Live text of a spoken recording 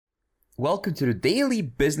Welcome to the Daily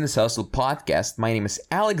Business Hustle podcast. My name is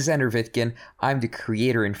Alexander Vitkin. I'm the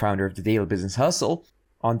creator and founder of the Daily Business Hustle.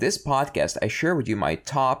 On this podcast, I share with you my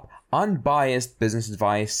top unbiased business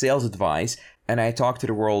advice, sales advice, and I talk to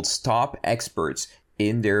the world's top experts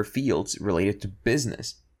in their fields related to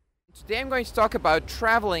business. Today I'm going to talk about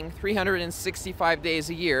traveling 365 days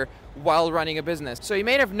a year while running a business. So you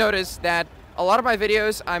may have noticed that a lot of my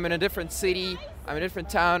videos, I'm in a different city, I'm in a different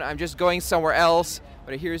town, I'm just going somewhere else,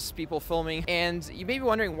 but here's people filming. And you may be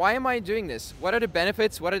wondering, why am I doing this? What are the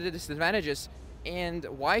benefits? What are the disadvantages? And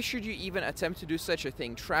why should you even attempt to do such a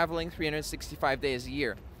thing, traveling 365 days a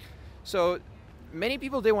year? So many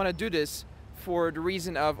people, they want to do this for the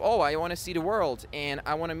reason of, I want to see the world and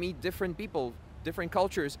I want to meet different people, different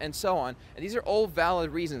cultures, and so on. And these are all valid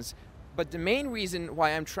reasons. But the main reason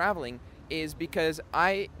why I'm traveling is because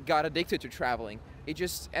I got addicted to traveling. It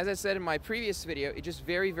just, as I said in my previous video, it's just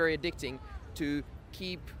very, very addicting to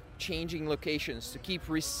keep changing locations, to keep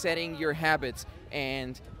resetting your habits,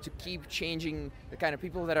 and to keep changing the kind of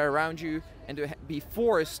people that are around you, and to be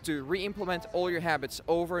forced to re-implement all your habits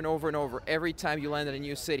over and over and over every time you land in a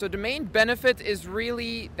new city. So the main benefit is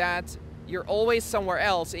really that you're always somewhere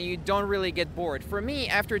else and you don't really get bored. For me,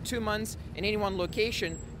 after 2 months in any one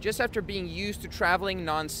location, just after being used to traveling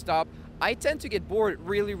non-stop, I tend to get bored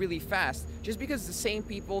really, really fast, just because the same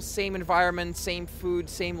people, same environment, same food,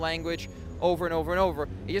 same language, over and over and over.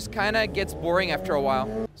 It just kind of gets boring after a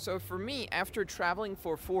while. So for me, after traveling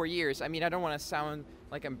for 4 years, I don't want to sound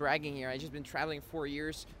like I'm bragging here. I've just been traveling 4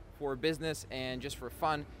 years for business and just for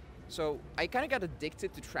fun. So I kind of got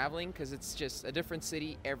addicted to traveling because it's just a different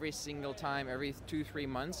city every single time, every 2-3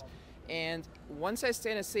 months. And once I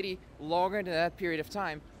stay in a city longer than that period of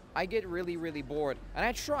time, I get really, really bored. And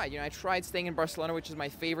I tried staying in Barcelona, which is my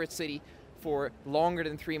favorite city, for longer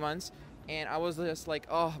than 3 months. And I was just like,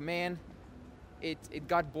 oh man, it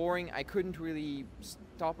got boring. I couldn't really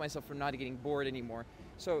stop myself from not getting bored anymore.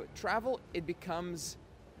 So travel, it becomes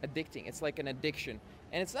addicting. It's like an addiction.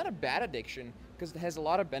 And it's not a bad addiction because it has a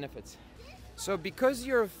lot of benefits. So because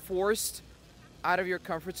you're forced out of your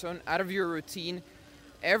comfort zone, out of your routine,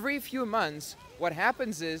 every few months, what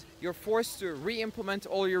happens is you're forced to re-implement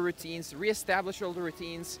all your routines, re-establish all the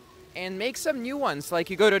routines, and make some new ones. Like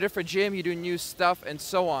you go to a different gym, you do new stuff, and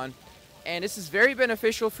so on. And this is very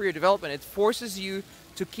beneficial for your development. It forces you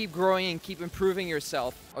to keep growing and keep improving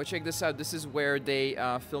yourself. Oh, check this out. This is where they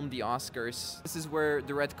filmed the Oscars. This is where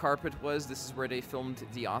the red carpet was. This is where they filmed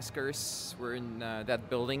the Oscars. We're in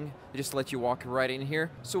that building. They just let you walk right in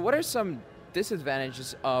here. So what are some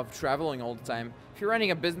disadvantages of traveling all the time? If you're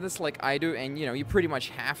running a business like I do, and you pretty much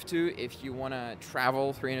have to, if you want to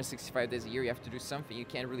travel 365 days a year, you have to do something. You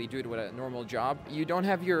can't really do it with a normal job. You don't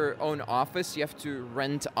have your own office. You have to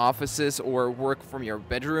rent offices or work from your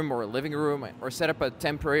bedroom or living room, or set up a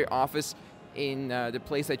temporary office in the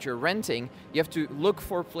place that you're renting. You have to look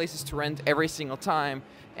for places to rent every single time,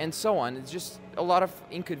 and so on. It's just a lot of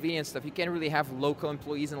inconvenient stuff. You can't really have local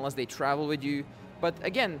employees unless they travel with you. But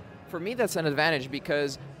again, for me, that's an advantage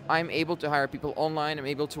because I'm able to hire people online. I'm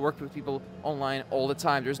able to work with people online all the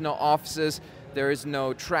time. There's no offices. There is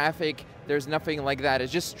no traffic. There's nothing like that.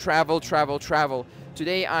 It's just travel, travel, travel.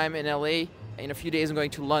 Today, I'm in LA. In a few days, I'm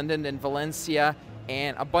going to London and Valencia.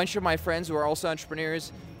 And a bunch of my friends who are also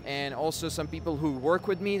entrepreneurs and also some people who work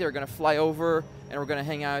with me, they're going to fly over and we're going to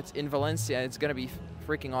hang out in Valencia. It's going to be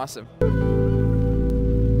freaking awesome.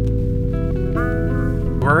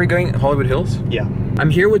 Where are we going? Hollywood Hills? Yeah.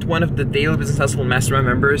 I'm here with one of the Daily Business Hustle Mastermind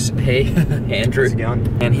members. Hey, Andrew. How's it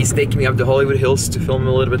going? And he's taking me up to Hollywood Hills to film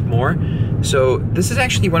a little bit more. So this is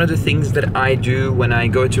actually one of the things that I do when I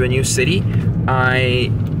go to a new city.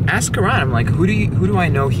 I ask around. I'm like, who do I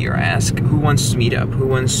know here? I ask who wants to meet up, who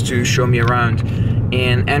wants to show me around.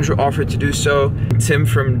 And Andrew offered to do so. Tim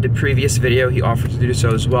from the previous video, he offered to do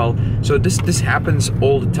so as well. So this happens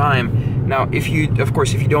all the time. Now, if you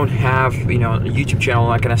don't have, a YouTube channel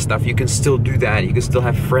and that kind of stuff, you can still do that. You can still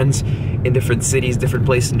have friends in different cities, different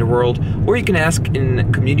places in the world, or you can ask in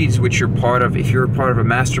communities which you're part of. If you're part of a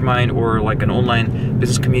mastermind or like an online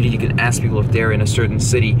business community, you can ask people if they're in a certain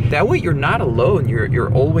city. That way, you're not alone.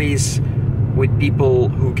 You're always with people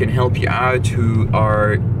who can help you out, who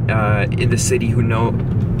are in the city, who know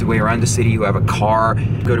the way around the city, who have a car,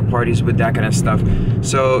 go to parties with that kind of stuff.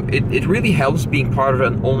 So it really helps being part of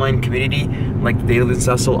an online community like the Daily Business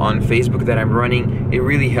Hustle on Facebook that I'm running. It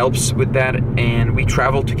really helps with that, and we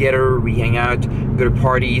travel together, we hang out, go to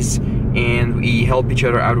parties, and we help each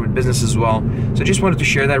other out with business as well. So I just wanted to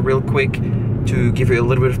share that real quick to give you a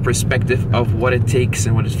little bit of perspective of what it takes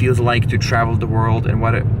and what it feels like to travel the world and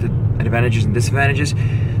what the advantages and disadvantages.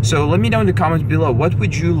 So let me know in the comments below, what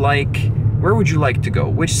would you like Where would you like to go?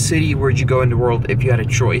 Which city would you go in the world if you had a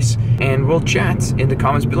choice? And we'll chat in the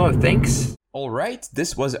comments below. Thanks. Alright,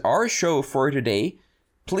 this was our show for today.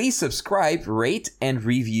 Please subscribe, rate, and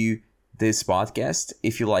review this podcast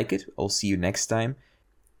if you like it. I'll see you next time.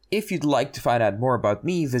 If you'd like to find out more about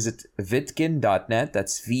me, visit vitkin.net.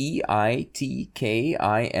 That's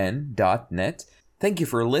VITKIN.net. Thank you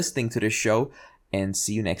for listening to this show, and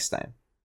see you next time.